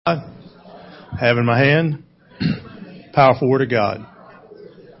have in my hand. Powerful Word of God.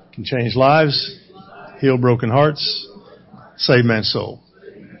 Can change lives, heal broken hearts, save man's soul.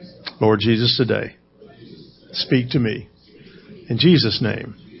 Lord Jesus, today, speak to me. In Jesus'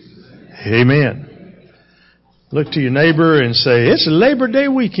 name, amen. Look to your neighbor and say, it's Labor Day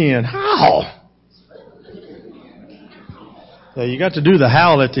weekend. How? So you got to do the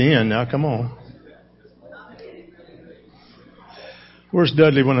howl at the end. Now, come on. Where's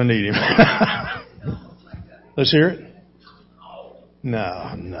Dudley when I need him? Let's hear it.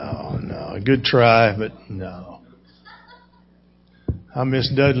 No. Good try, but no. I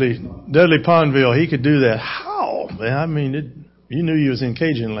miss Dudley Pondville. He could do that. How? I mean, you knew you was in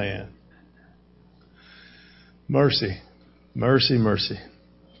Cajun land. Mercy. Mercy, mercy.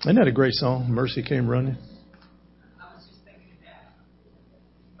 Isn't that a great song? Mercy Came Running. I was just thinking that.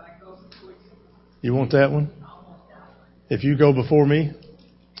 If I go before you. You want that one? If you go before me?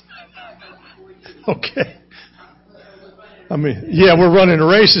 Okay. I mean, yeah, we're running a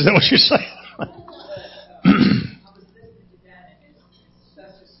race. Is that what you're saying?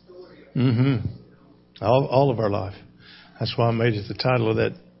 Mm-hmm. All of our life. That's why I made it the title of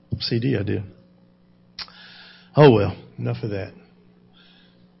that CD I did. Oh well, enough of that.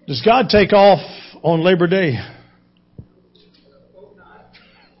 Does God take off on Labor Day?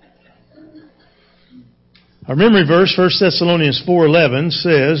 Our memory verse, 1 Thessalonians 4:11,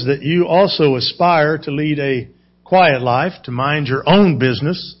 says that you also aspire to lead a quiet life, to mind your own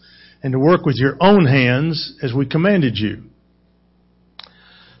business, and to work with your own hands as we commanded you.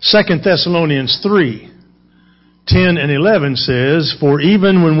 2 Thessalonians 3:10 and 11 says, for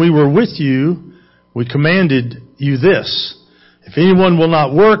even when we were with you, we commanded you this, if anyone will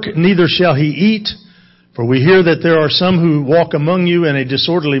not work, neither shall he eat, for we hear that there are some who walk among you in a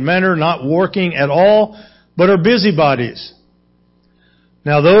disorderly manner, not working at all, but are busybodies.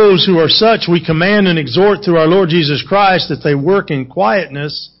 Now those who are such we command and exhort through our Lord Jesus Christ that they work in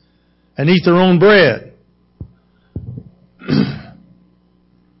quietness and eat their own bread.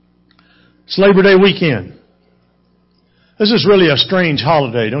 It's Labor Day weekend. This is really a strange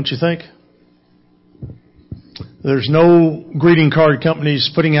holiday, don't you think? There's no greeting card companies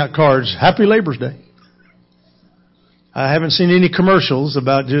putting out cards, Happy Labor's Day. I haven't seen any commercials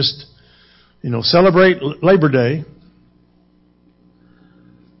about just, celebrate Labor Day.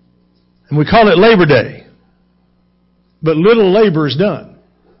 And we call it Labor Day. But little labor is done.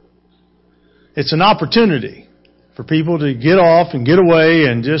 It's an opportunity for people to get off and get away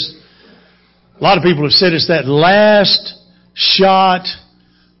and just, a lot of people have said it's that last shot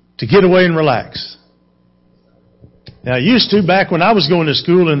to get away and relax. Now, I used to, back when I was going to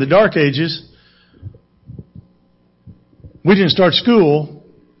school in the dark ages, we didn't start school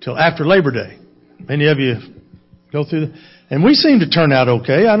till after Labor Day. Many of you go through that. And we seem to turn out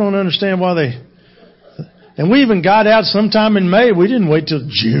okay. I don't understand why and we even got out sometime in May. We didn't wait till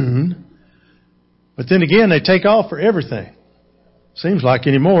June. But then again, they take off for everything. Seems like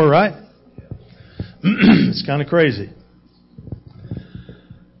anymore, right? It's kind of crazy.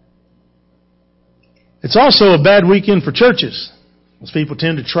 It's also a bad weekend for churches. Most people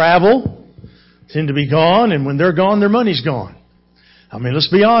tend to travel, tend to be gone, and when they're gone, their money's gone. I mean, let's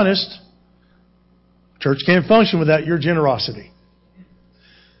be honest. Church can't function without your generosity.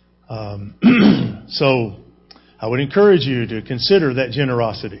 So I would encourage you to consider that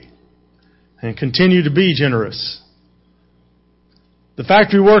generosity and continue to be generous. The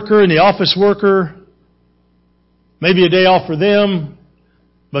factory worker and the office worker, maybe a day off for them,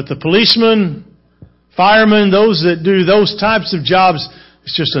 but the policeman, firemen, those that do those types of jobs,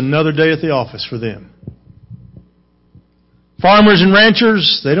 it's just another day at the office for them. Farmers and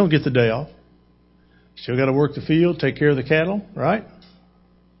ranchers, they don't get the day off. Still got to work the field, take care of the cattle, right?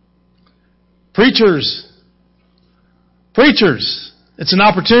 Preachers, it's an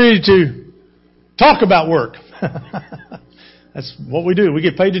opportunity to talk about work. That's what we do. We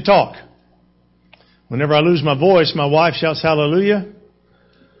get paid to talk. Whenever I lose my voice, my wife shouts hallelujah.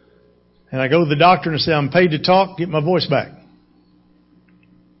 And I go to the doctor and say, I'm paid to talk, get my voice back.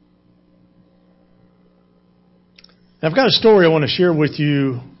 Now, I've got a story I want to share with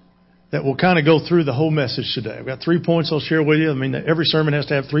you that will kind of go through the whole message today. I've got 3 points I'll share with you. I mean, every sermon has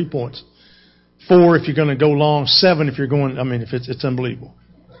to have 3 points. 4 if you're going to go long, 7 if you're going, if it's unbelievable.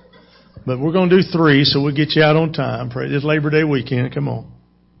 But we're going to do 3, so we'll get you out on time. Pray this Labor Day weekend. Come on.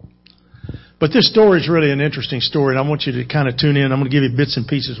 But this story is really an interesting story, and I want you to kind of tune in. I'm going to give you bits and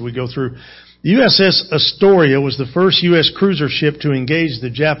pieces as we go through. The USS Astoria was the first U.S. cruiser ship to engage the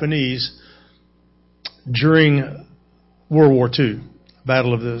Japanese during World War II,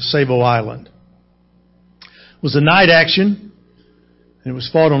 Battle of the Savo Island. It was a night action, And it was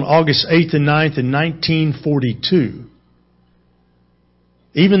fought on August 8th and 9th in 1942.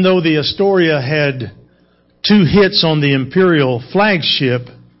 Even though the Astoria had 2 hits on the Imperial flagship,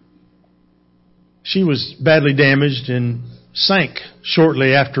 she was badly damaged and sank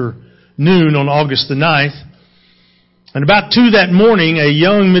shortly after noon on August the 9th. And about 2 that morning, a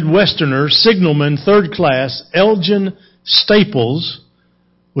young Midwesterner, signalman, 3rd class, Elgin Staples,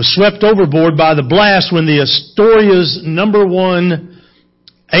 was swept overboard by the blast when the Astoria's number 1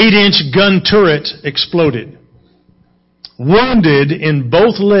 8-inch gun turret exploded. Wounded in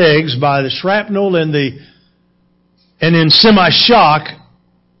both legs by the shrapnel and in semi-shock,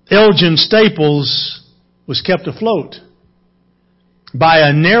 Elgin Staples was kept afloat by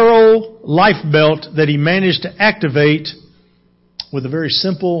a narrow life belt that he managed to activate with a very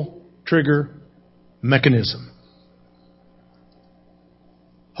simple trigger mechanism.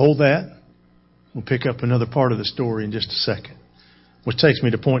 Hold that. We'll pick up another part of the story in just a second, which takes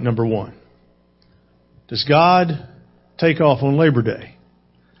me to point number 1. Does God take off on Labor Day?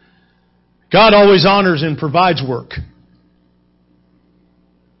 God always honors and provides work.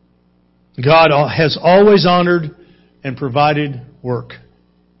 God has always honored and provided work.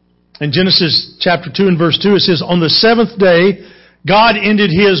 In Genesis chapter 2 and verse 2, it says, on the 7th day, God ended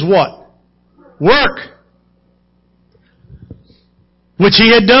His what? Work. Which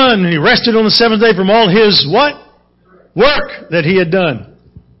He had done. And He rested on the 7th day from all His what? Work that He had done.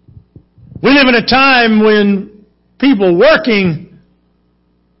 We live in a time when people working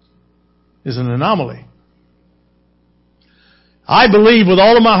is an anomaly. I believe with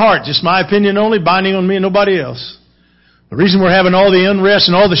all of my heart, just my opinion only, binding on me and nobody else. The reason we're having all the unrest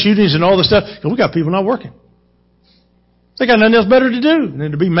and all the shootings and all the stuff, because we got people not working. They got nothing else better to do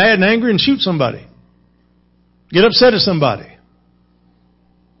than to be mad and angry and shoot somebody. Get upset at somebody.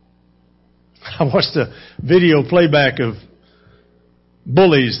 I watched a video playback of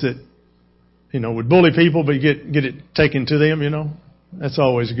bullies that, would bully people, but get it taken to them, That's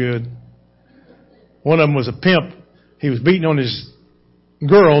always good. One of them was a pimp. He was beating on his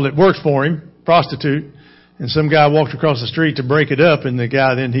girl that works for him, prostitute, and some guy walked across the street to break it up, and the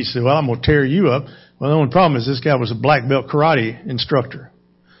guy then, he said, well, I'm going to tear you up. Well, the only problem is this guy was a black belt karate instructor.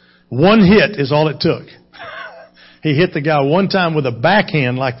 1 hit is all it took. He hit the guy 1 time with a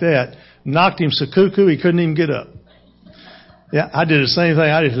backhand like that, knocked him so cuckoo he couldn't even get up. Yeah, I did the same thing.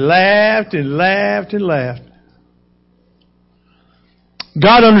 I just laughed and laughed and laughed.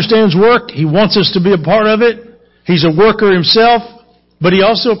 God understands work. He wants us to be a part of it. He's a worker Himself, but He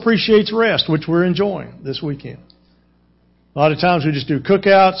also appreciates rest, which we're enjoying this weekend. A lot of times we just do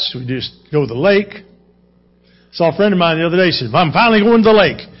cookouts. We just go to the lake. Saw a friend of mine the other day. He said, I'm finally going to the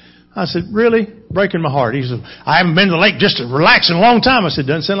lake. I said, really? Breaking my heart. He said, I haven't been to the lake just to relax in a long time. I said,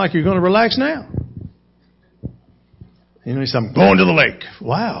 doesn't sound like you're going to relax now. He said, I'm going to the lake.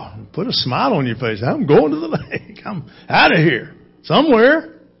 Wow. Put a smile on your face. I'm going to the lake. I'm out of here.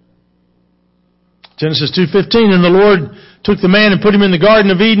 Somewhere. Genesis 2:15, and the Lord took the man and put him in the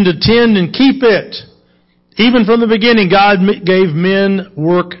Garden of Eden to tend and keep it. Even from the beginning, God gave men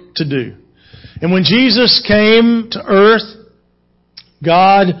work to do. And when Jesus came to earth,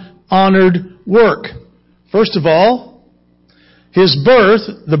 God honored work. First of all, His birth,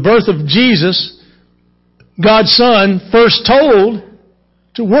 the birth of Jesus, God's Son, first told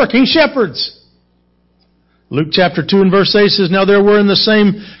to working shepherds. Luke chapter 2 and verse 8 says, now there were in the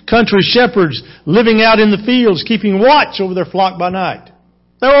same country shepherds living out in the fields, keeping watch over their flock by night.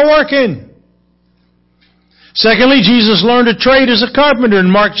 They were working. Secondly, Jesus learned a trade as a carpenter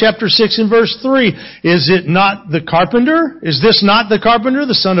in Mark chapter 6 and verse 3. Is it not the carpenter? Is this not the carpenter,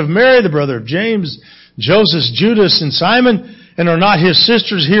 the son of Mary, the brother of James, Joseph, Judas, and Simon? And are not his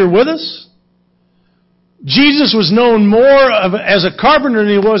sisters here with us? Jesus was known more as a carpenter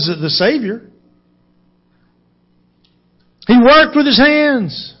than He was the Savior. He worked with his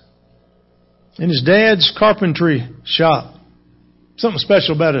hands in his dad's carpentry shop. Something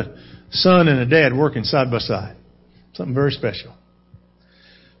special about a son and a dad working side by side. Something very special.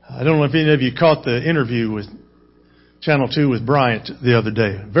 I don't know if any of you caught the interview with Channel 2 with Bryant the other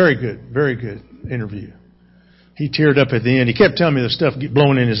day. Very good interview. He teared up at the end. He kept telling me the stuff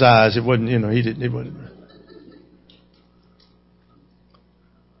blowing in his eyes. It wasn't, it wasn't.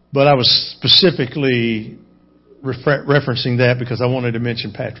 But I was specifically referencing that because I wanted to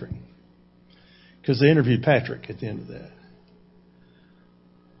mention Patrick. Because they interviewed Patrick at the end of that.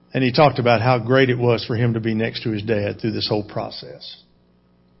 And he talked about how great it was for him to be next to his dad through this whole process.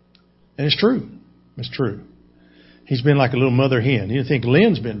 And it's true. It's true. He's been like a little mother hen. You think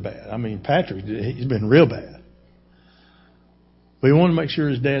Lynn's been bad. I mean, Patrick, he's been real bad. But he wanted to make sure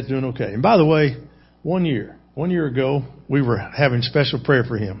his dad's doing okay. And by the way, 1 year. 1 year ago, we were having special prayer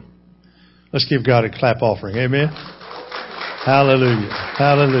for him. Let's give God a clap offering. Amen. Hallelujah.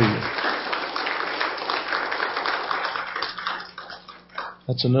 Hallelujah.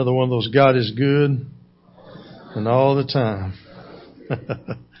 That's another one of those God is good and all the time.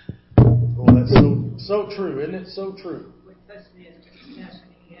 Oh, that's so true, isn't it? So true.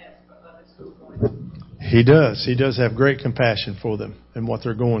 He does. He does have great compassion for them and what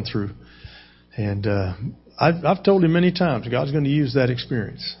they're going through. And I've told him many times God's going to use that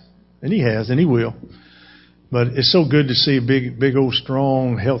experience. And He has, and He will. But it's so good to see a big old,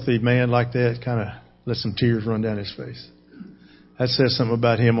 strong, healthy man like that kind of let some tears run down his face. That says something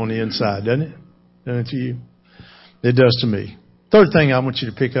about him on the inside, doesn't it? Doesn't it to you? It does to me. Third thing I want you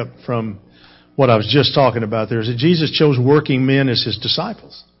to pick up from what I was just talking about there is that Jesus chose working men as His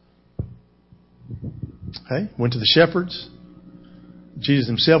disciples. Okay? Went to the shepherds. Jesus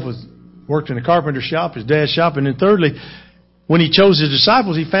Himself worked in a carpenter shop, His dad's shop. And then thirdly, when He chose His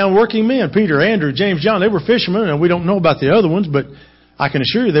disciples, He found working men. Peter, Andrew, James, John, they were fishermen. And we don't know about the other ones, but I can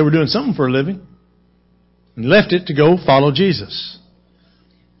assure you they were doing something for a living. And left it to go follow Jesus.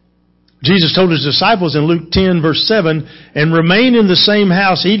 Jesus told His disciples in Luke 10 verse 7, and remain in the same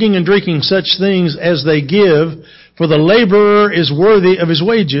house, eating and drinking such things as they give, for the laborer is worthy of his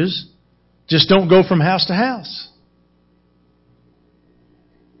wages. Just don't go from house to house.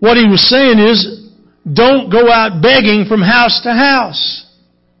 What He was saying is, don't go out begging from house to house.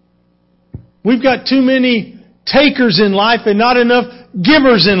 We've got too many takers in life and not enough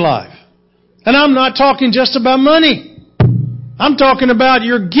givers in life. And I'm not talking just about money. I'm talking about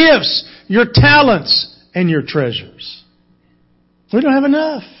your gifts, your talents, and your treasures. We don't have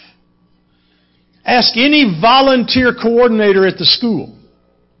enough. Ask any volunteer coordinator at the school.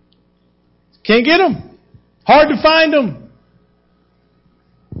 Can't get them. Hard to find them.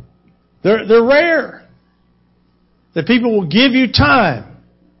 They're rare. That people will give you time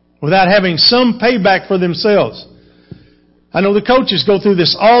without having some payback for themselves. I know the coaches go through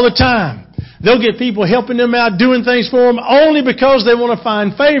this all the time. They'll get people helping them out, doing things for them only because they want to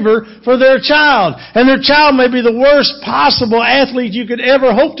find favor for their child. And their child may be the worst possible athlete you could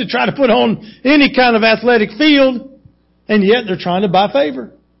ever hope to try to put on any kind of athletic field. And yet they're trying to buy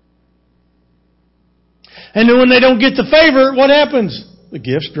favor. And then when they don't get the favor, what happens? The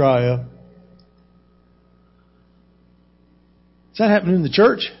gifts dry up. Is that happening in the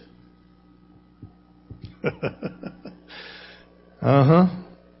church? Uh-huh.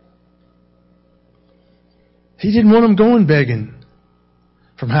 He didn't want them going begging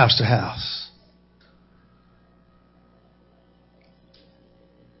from house to house.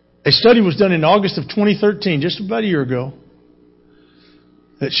 A study was done in August of 2013, just about a year ago,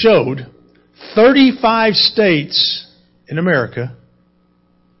 that showed 35 states in America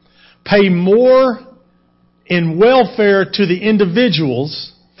pay more in welfare to the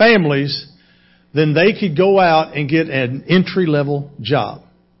individuals, families, than they could go out and get an entry-level job.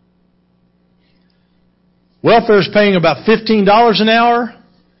 Welfare is paying about $15 an hour.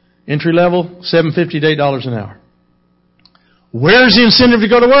 Entry level, $7.50 to $8 an hour. Where's the incentive to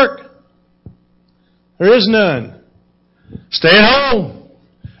go to work? There is none. Stay at home.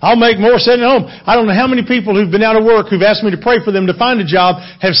 I'll make more sitting at home. I don't know how many people who've been out of work who've asked me to pray for them to find a job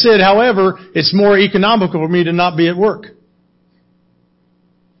have said, however, it's more economical for me to not be at work.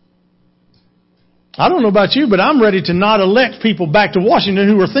 I don't know about you, but I'm ready to not elect people back to Washington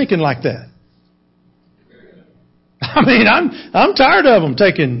who are thinking like that. I mean, I'm tired of them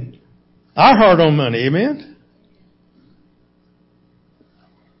taking our hard-earned money. Amen?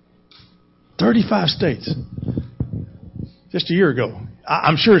 35 states. Just a year ago.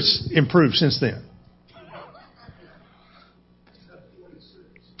 I'm sure it's improved since then.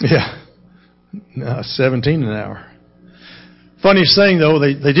 Yeah. No, 17 an hour. Funniest thing, though,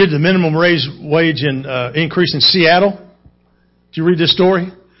 they did the minimum wage increase in Seattle. Did you read this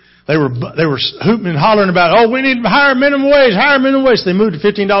story? They were hooting and hollering about, oh, we need to hire minimum wage. So they moved to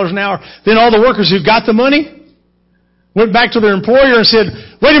 $15 an hour. Then all the workers who got the money went back to their employer and said,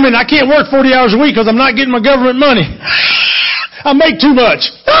 wait a minute, I can't work 40 hours a week because I'm not getting my government money. I make too much.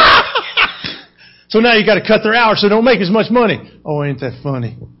 So now you got to cut their hours so they don't make as much money. Oh, ain't that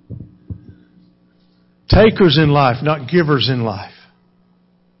funny? Takers in life, not givers in life.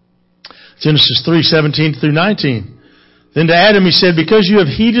 Genesis 3:17 through 19. Then to Adam He said, because you have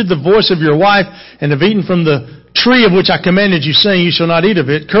heeded the voice of your wife and have eaten from the tree of which I commanded you, saying, you shall not eat of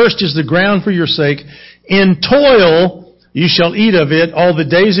it. Cursed is the ground for your sake. In toil you shall eat of it all the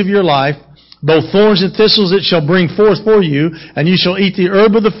days of your life. Both thorns and thistles it shall bring forth for you, and you shall eat the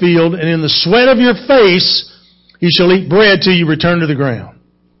herb of the field, and in the sweat of your face you shall eat bread till you return to the ground.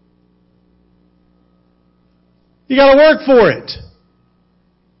 You got to work for it.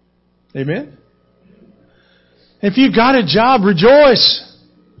 Amen? If you've got a job, rejoice.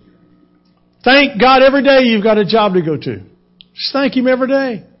 Thank God every day you've got a job to go to. Just thank Him every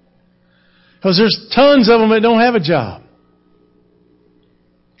day. Because there's tons of them that don't have a job.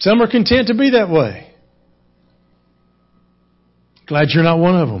 Some are content to be that way. Glad you're not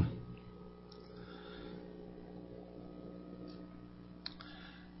one of them.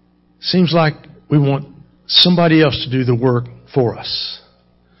 Seems like we want somebody else to do the work for us.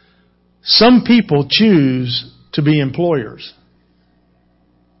 Some people choose to be employers.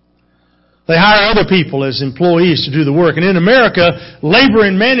 They hire other people as employees to do the work. And in America, labor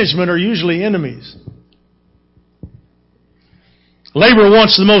and management are usually enemies. Labor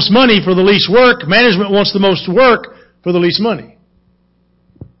wants the most money for the least work. Management wants the most work for the least money.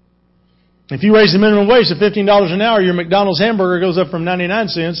 If you raise the minimum wage to $15 an hour, your McDonald's hamburger goes up from 99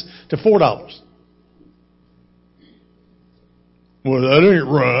 cents to $4. Well, that ain't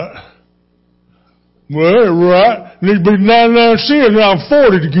right. Well, that ain't right. It needs to be 99 cents, now I'm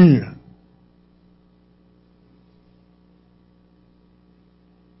 40 again.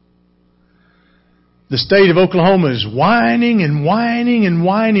 The state of Oklahoma is whining and whining and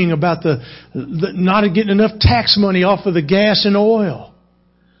whining about the not getting enough tax money off of the gas and oil.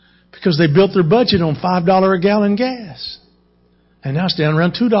 Because they built their budget on $5 a gallon gas. And now it's down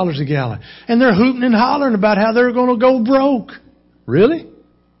around $2 a gallon. And they're hooting and hollering about how they're going to go broke. Really?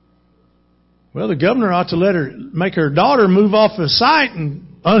 Well, the governor ought to make her daughter move off the site and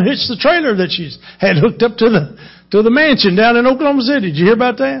unhitch the trailer that she's had hooked up to the mansion down in Oklahoma City. Did you hear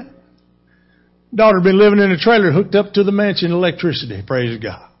about that? Daughter been living in a trailer hooked up to the mansion electricity. Praise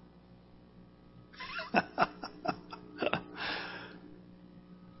God.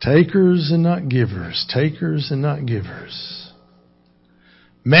 Takers and not givers. Takers and not givers.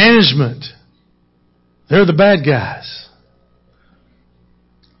 Management. They're the bad guys.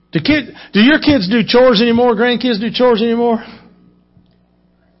 Do your kids do chores anymore? Grandkids do chores anymore?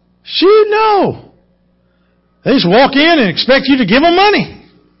 Shoot, no. They just walk in and expect you to give them money.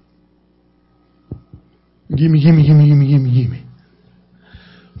 Gimme.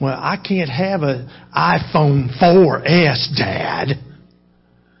 Well, I can't have an iPhone 4S, Dad.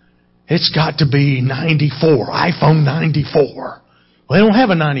 It's got to be 94, iPhone 94. Well, they don't have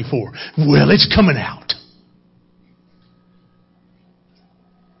a 94. Well, it's coming out.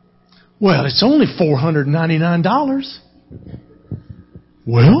 Well, it's only $499.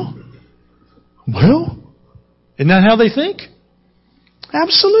 Well, isn't that how they think?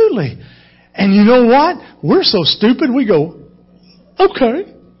 Absolutely. And you know what? We're so stupid, we go, okay,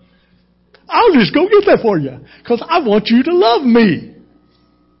 I'll just go get that for you because I want you to love me.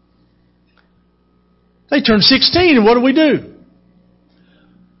 They turn 16 and what do?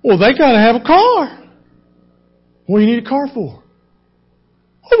 Well, they got to have a car. What do you need a car for?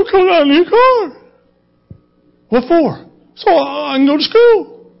 Oh, because I need a car. What for? So I can go to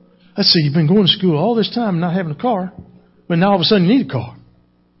school. I see, you've been going to school all this time not having a car, but now all of a sudden you need a car.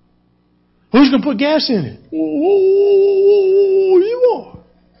 Who's going to put gas in it? You are.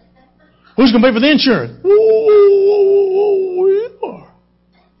 Who's going to pay for the insurance? You are.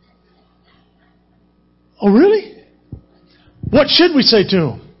 Oh, really? What should we say to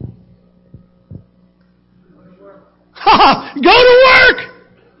them? Go to work!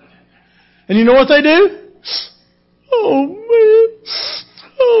 And you know what they do? Oh, man.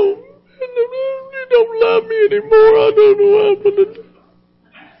 You don't love me anymore. I don't know what I'm going to do.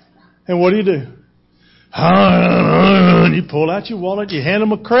 And what do? And you pull out your wallet, you hand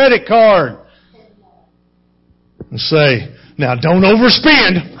them a credit card. And say, now don't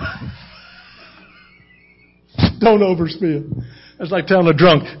overspend. Don't overspend. That's like telling a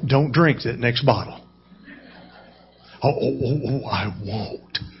drunk, don't drink that next bottle. Oh, I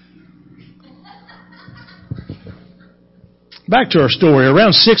won't. Back to our story.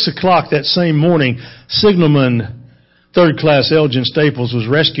 Around 6 o'clock that same morning, signalman Third Class Elgin Staples was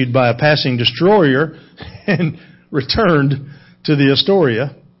rescued by a passing destroyer and returned to the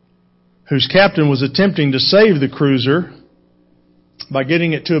Astoria, whose captain was attempting to save the cruiser by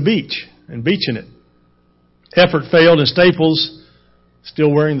getting it to a beach and beaching it. Effort failed, and Staples,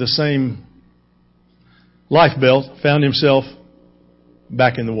 still wearing the same life belt, found himself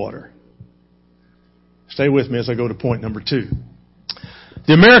back in the water. Stay with me as I go to point number 2.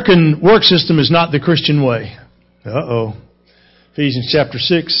 The American work system is not the Christian way. Ephesians chapter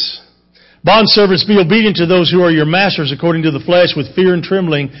 6. Bondservants, be obedient to those who are your masters according to the flesh, with fear and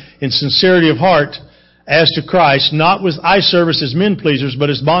trembling, in sincerity of heart, as to Christ, not with eye service as men pleasers, but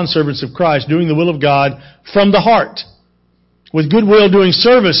as bondservants of Christ, doing the will of God from the heart. with good will doing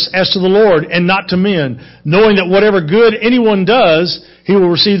service as to the Lord and not to men, knowing that whatever good anyone does, he will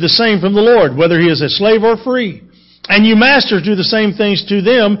receive the same from the Lord, whether he is a slave or free. And you masters do the same things to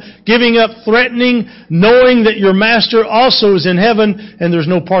them, giving up threatening, knowing that your master also is in heaven and there's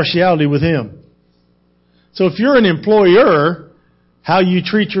no partiality with him. So if you're an employer, how you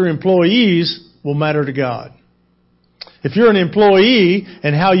treat your employees will matter to God. If you're an employee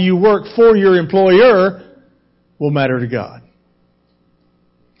and how you work for your employer will matter to God.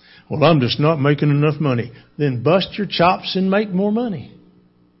 Well, I'm just not making enough money. Then bust your chops and make more money.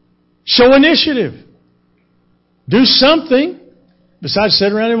 Show initiative. Do something besides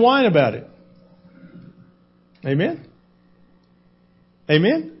sit around and whine about it. Amen?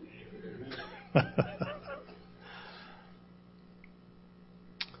 Amen?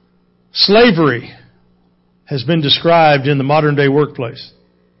 Slavery has been described in the modern day workplace.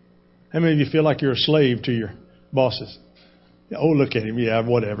 How many of you feel like you're a slave to your bosses? Oh, look at him. Yeah,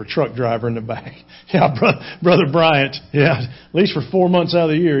 whatever. Truck driver in the back. Yeah, Brother Bryant. Yeah, at least for 4 months out of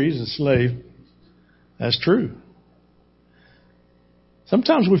the year, he's a slave. That's true.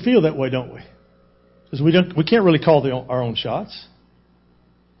 Sometimes we feel that way, don't we? Because we can't really call our own shots.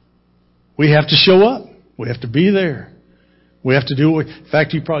 We have to show up. We have to be there. We have to do what in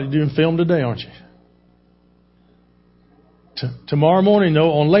fact, you're probably doing film today, aren't you? Tomorrow morning,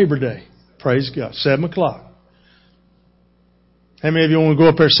 though, on Labor Day. Praise God. 7 o'clock. How many of you want to go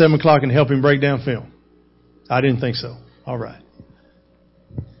up there at 7 o'clock and help him break down film? I didn't think so. All right.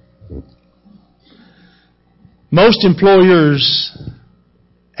 Most employers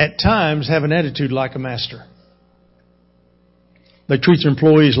at times have an attitude like a master. They treat their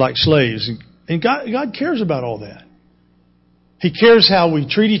employees like slaves. And God cares about all that. He cares how we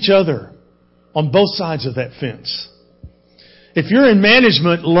treat each other on both sides of that fence. If you're in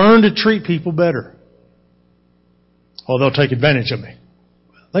management, learn to treat people better. Oh, they'll take advantage of me.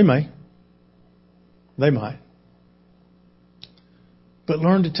 They may. They might. But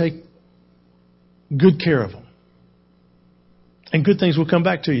learn to take good care of them. And good things will come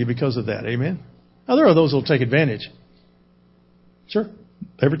back to you because of that. Amen? Now, there are those who will take advantage. Sure.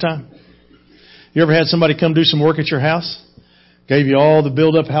 Every time. You ever had somebody come do some work at your house? Gave you all the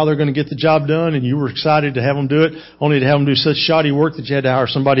build-up how they're going to get the job done, and you were excited to have them do it, only to have them do such shoddy work that you had to hire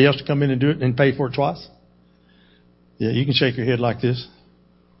somebody else to come in and do it and pay for it twice? Yeah, you can shake your head like this.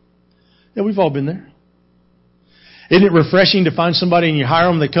 Yeah, we've all been there. Isn't it refreshing to find somebody and you hire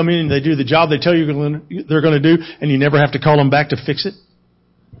them, they come in and they do the job they tell you they're going to do, and you never have to call them back to fix it?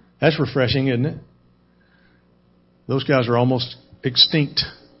 That's refreshing, isn't it? Those guys are almost extinct.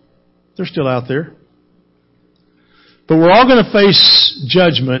 They're still out there. But we're all going to face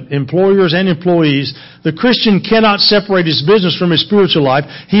judgment, employers and employees. The Christian cannot separate his business from his spiritual life.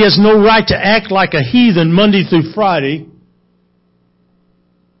 He has no right to act like a heathen Monday through Friday.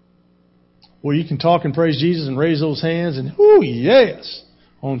 Well, you can talk and praise Jesus and raise those hands and, ooh, yes,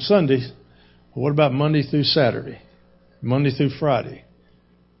 on Sundays. But what about Monday through Saturday? Monday through Friday?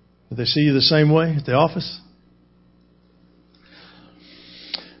 Do they see you the same way at the office?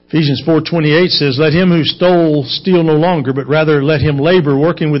 Ephesians 4:28 says, "Let him who stole steal no longer, but rather let him labor,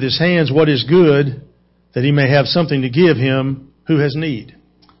 working with his hands what is good, that he may have something to give him who has need."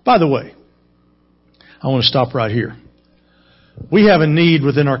 By the way, I want to stop right here. We have a need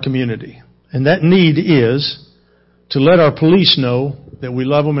within our community, and that need is to let our police know that we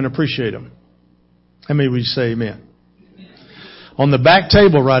love them and appreciate them. How many would say amen? On the back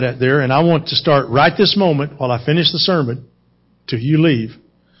table right out there, and I want to start right this moment while I finish the sermon till you leave.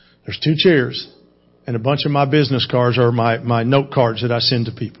 There's 2 chairs and a bunch of my business cards or my note cards that I send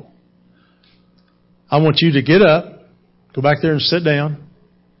to people. I want you to get up, go back there and sit down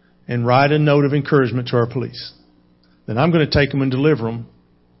and write a note of encouragement to our police. Then I'm going to take them and deliver them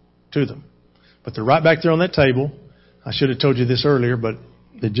to them. But they're right back there on that table. I should have told you this earlier, but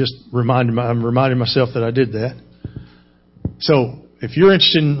it just I'm reminding myself that I did that. So if you're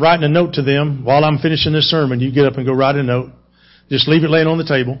interested in writing a note to them while I'm finishing this sermon, you get up and go write a note. Just leave it laying on the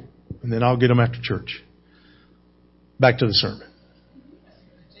table, and then I'll get them after church. Back to the sermon.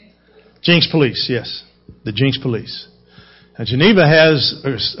 Jinx Police, yes. The Jinx Police. Now, Geneva has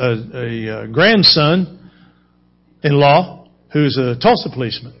a grandson-in-law who's a Tulsa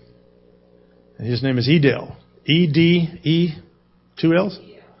policeman. And his name is Edel. E-D-E, 2 L's?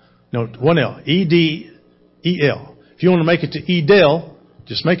 No, 1 L. E-D-E-L. If you want to make it to Edel,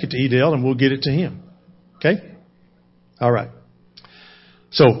 just make it to Edel, and we'll get it to him. Okay? All right.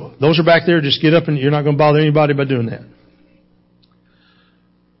 So, those are back there. Just get up and you're not going to bother anybody by doing that.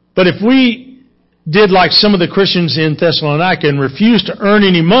 But if we did like some of the Christians in Thessalonica and refused to earn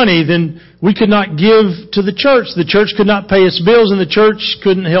any money, then we could not give to the church. The church could not pay its bills, and the church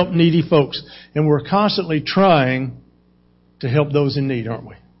couldn't help needy folks. And we're constantly trying to help those in need, aren't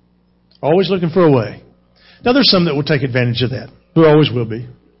we? Always looking for a way. Now, there's some that will take advantage of that. There always will be.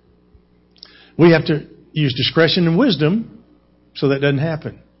 We have to use discretion and wisdom so that doesn't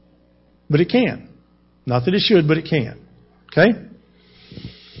happen. But it can. Not that it should, but it can. Okay?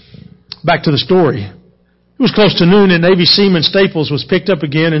 Back to the story. It was close to noon and Navy seaman Staples was picked up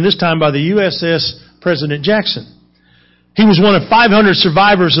again, and this time by the USS President Jackson. He was one of 500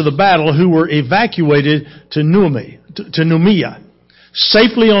 survivors of the battle who were evacuated to Noumea.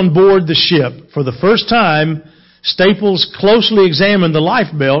 Safely on board the ship. For the first time, Staples closely examined the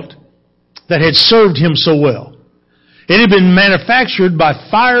life belt that had served him so well. It had been manufactured by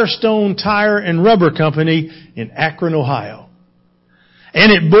Firestone Tire and Rubber Company in Akron, Ohio. And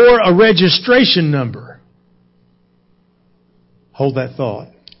it bore a registration number. Hold that thought.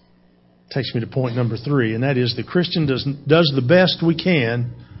 Takes me to point number 3, and that is the Christian does the best we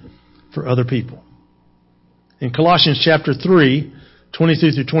can for other people. In Colossians chapter 3,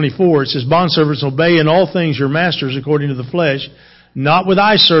 23 through 24, it says, Bondservants, obey in all things your masters according to the flesh, not with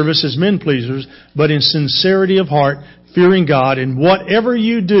eye service as men pleasers, but in sincerity of heart, fearing God. And whatever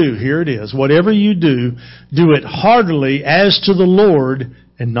you do, here it is, whatever you do, do it heartily as to the Lord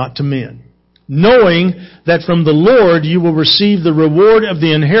and not to men, knowing that from the Lord you will receive the reward of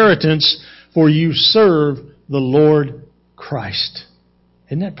the inheritance, for you serve the Lord Christ.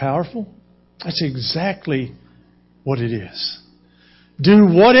 Isn't that powerful? That's exactly what it is. Do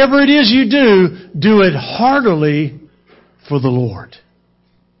whatever it is you do it heartily for the Lord.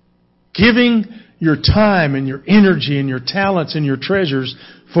 Giving your time and your energy and your talents and your treasures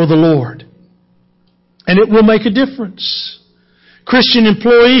for the Lord. And it will make a difference. Christian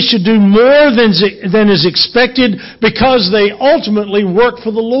employees should do more than is expected because they ultimately work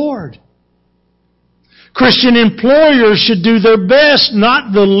for the Lord. Christian employers should do their best,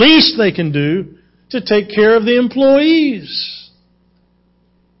 not the least they can do, to take care of the employees.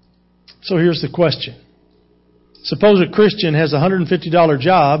 So here's the question. Suppose a Christian has a $150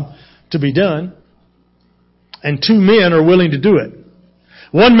 job to be done, and 2 men are willing to do it.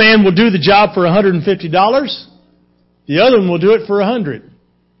 One man will do the job for $150. The other one will do it for $100.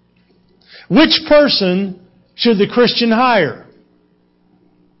 Which person should the Christian hire?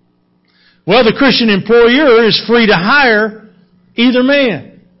 Well, the Christian employer is free to hire either man.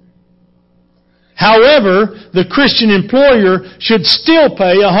 However, the Christian employer should still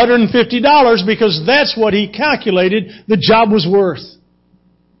pay $150 because that's what he calculated the job was worth.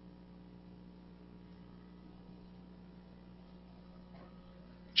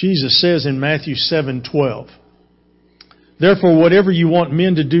 Jesus says in Matthew 7:12, Therefore, whatever you want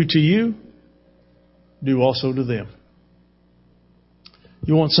men to do to you, do also to them.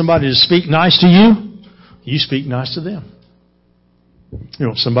 You want somebody to speak nice to you, you speak nice to them. You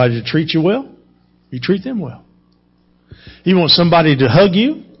want somebody to treat you well, you treat them well. You want somebody to hug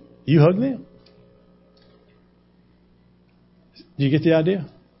you, you hug them. Do you get the idea?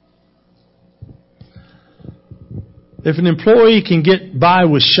 If an employee can get by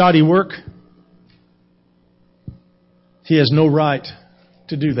with shoddy work, he has no right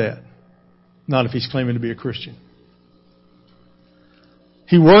to do that. Not if he's claiming to be a Christian.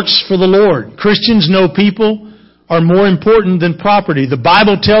 He works for the Lord. Christians know people are more important than property. The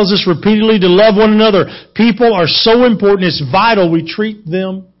Bible tells us repeatedly to love one another. People are so important, it's vital we treat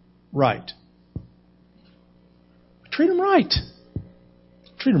them right. Treat them right.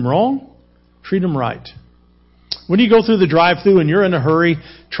 Treat them wrong. Treat them right. When you go through the drive-thru and you're in a hurry,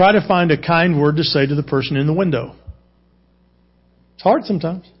 try to find a kind word to say to the person in the window. It's hard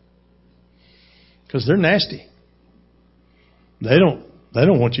sometimes. Because they're nasty. They don't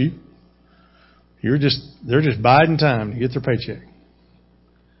want you. They're just biding time to get their paycheck.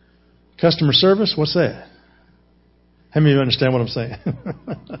 Customer service, what's that? How many of you understand what I'm saying?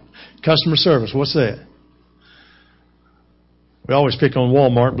 Customer service, what's that? We always pick on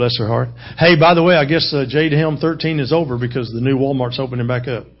Walmart, bless their heart. Hey, by the way, I guess Jade Helm 13 is over because the new Walmart's opening back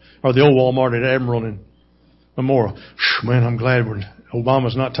up. Or the old Walmart at Admiral and Memorial. Whew, man, I'm glad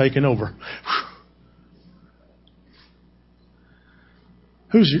Obama's not taking over.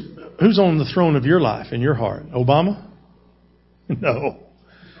 Who's on the throne of your life, in your heart? Obama? No.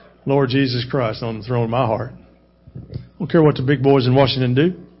 Lord Jesus Christ on the throne of my heart. I don't care what the big boys in Washington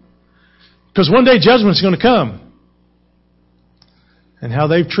do. Because one day judgment's going to come. And how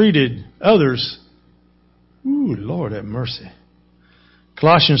they've treated others, ooh, Lord have mercy,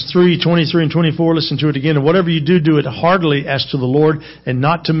 Colossians 3:23 and 24, listen to it again. And whatever you do, do it heartily as to the Lord and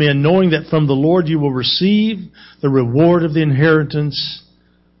not to men, knowing that from the Lord you will receive the reward of the inheritance,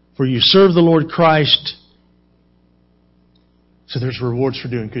 for you serve the Lord Christ. So there's rewards for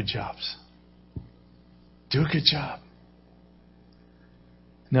doing good jobs. Do a good job.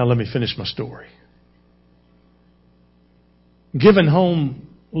 Now let me finish my story. Given home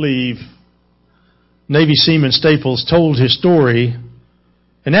leave, Navy Seaman Staples told his story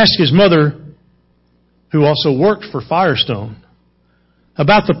and asked his mother, who also worked for Firestone,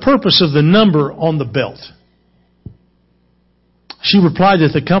 about the purpose of the number on the belt. She replied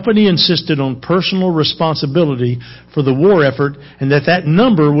that the company insisted on personal responsibility for the war effort and that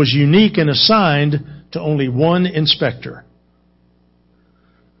number was unique and assigned to only one inspector.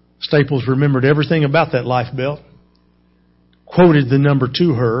 Staples remembered everything about that life belt, quoted the number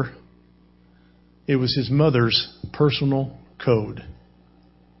to her. It was his mother's personal code,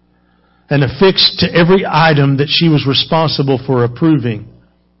 and affixed to every item that she was responsible for approving.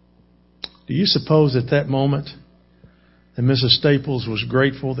 Do you suppose at that moment that Mrs. Staples was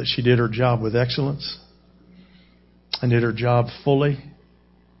grateful that she did her job with excellence and did her job fully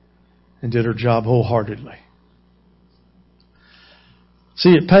and did her job wholeheartedly?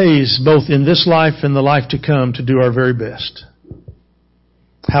 See, it pays both in this life and the life to come to do our very best.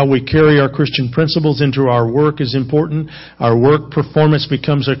 How we carry our Christian principles into our work is important. Our work performance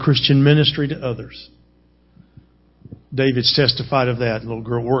becomes a Christian ministry to others. David's testified of that. The little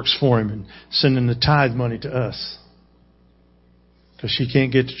girl works for him and sending the tithe money to us because she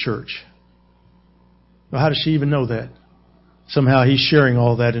can't get to church. Well, how does she even know that? Somehow he's sharing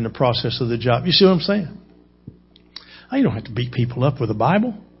all that in the process of the job. You see what I'm saying? You don't have to beat people up with a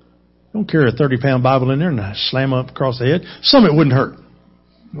Bible. Don't carry a 30-pound Bible in there and slam them up across the head. Some of it wouldn't hurt.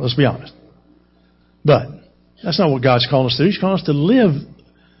 Let's be honest. But that's not what God's calling us to do. He's calling us to live.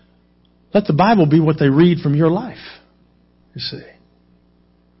 Let the Bible be what they read from your life. You see.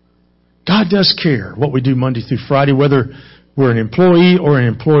 God does care what we do Monday through Friday, whether we're an employee or an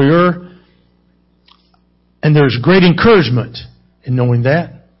employer. And there's great encouragement in knowing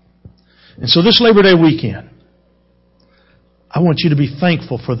that. And so this Labor Day weekend, I want you to be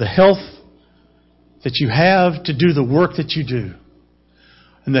thankful for the health that you have to do the work that you do.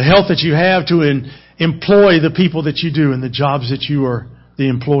 And the health that you have to employ the people that you do and the jobs that you are the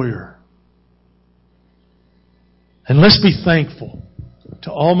employer. And let's be thankful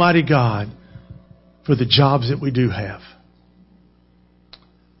to Almighty God for the jobs that we do have.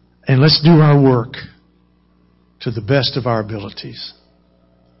 And let's do our work to the best of our abilities.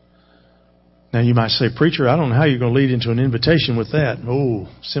 Now you might say, preacher, I don't know how you're going to lead into an invitation with that.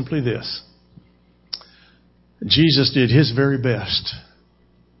 Oh, simply this. Jesus did His very best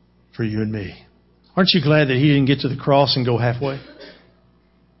for you and me. Aren't you glad that He didn't get to the cross and go halfway?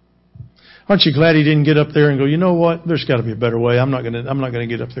 Aren't you glad He didn't get up there and go, you know what? There's got to be a better way. I'm not going to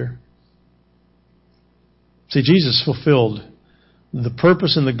get up there. See, Jesus fulfilled the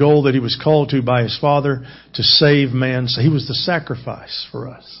purpose and the goal that He was called to by His Father to save man. So He was the sacrifice for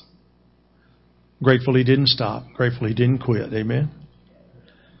us. Grateful He didn't stop. Grateful He didn't quit. Amen?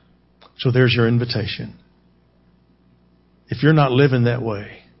 So there's your invitation. If you're not living that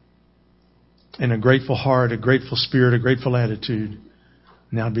way, in a grateful heart, a grateful spirit, a grateful attitude,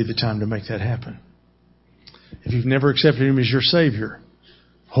 now would be the time to make that happen. If you've never accepted Him as your Savior,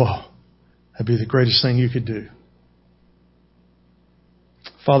 that'd be the greatest thing you could do.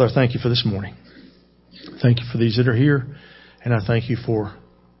 Father, thank You for this morning. Thank You for these that are here, and I thank You for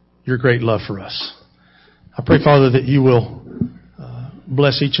Your great love for us. I pray, Father, that You will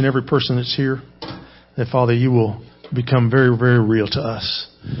bless each and every person that's here. That, Father, You will become very, very real to us.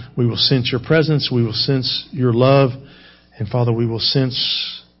 We will sense Your presence. We will sense Your love. And, Father, we will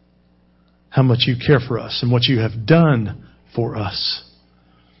sense how much You care for us and what You have done for us.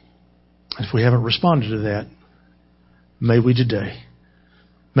 If we haven't responded to that, may we today.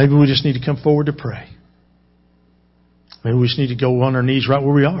 Maybe we just need to come forward to pray. Maybe we just need to go on our knees right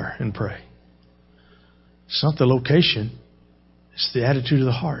where we are and pray. It's not the location. It's the attitude of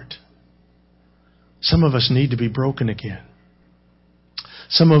the heart. Some of us need to be broken again.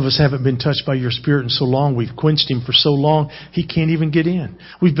 Some of us haven't been touched by Your Spirit in so long. We've quenched Him for so long, He can't even get in.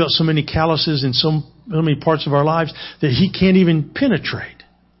 We've built so many calluses in so many parts of our lives that He can't even penetrate.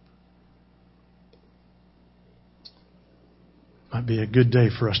 Might be a good day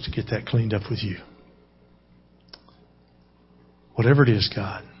for us to get that cleaned up with You. Whatever it is,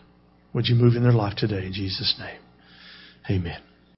 God, would You move in their life today in Jesus' name? Amen.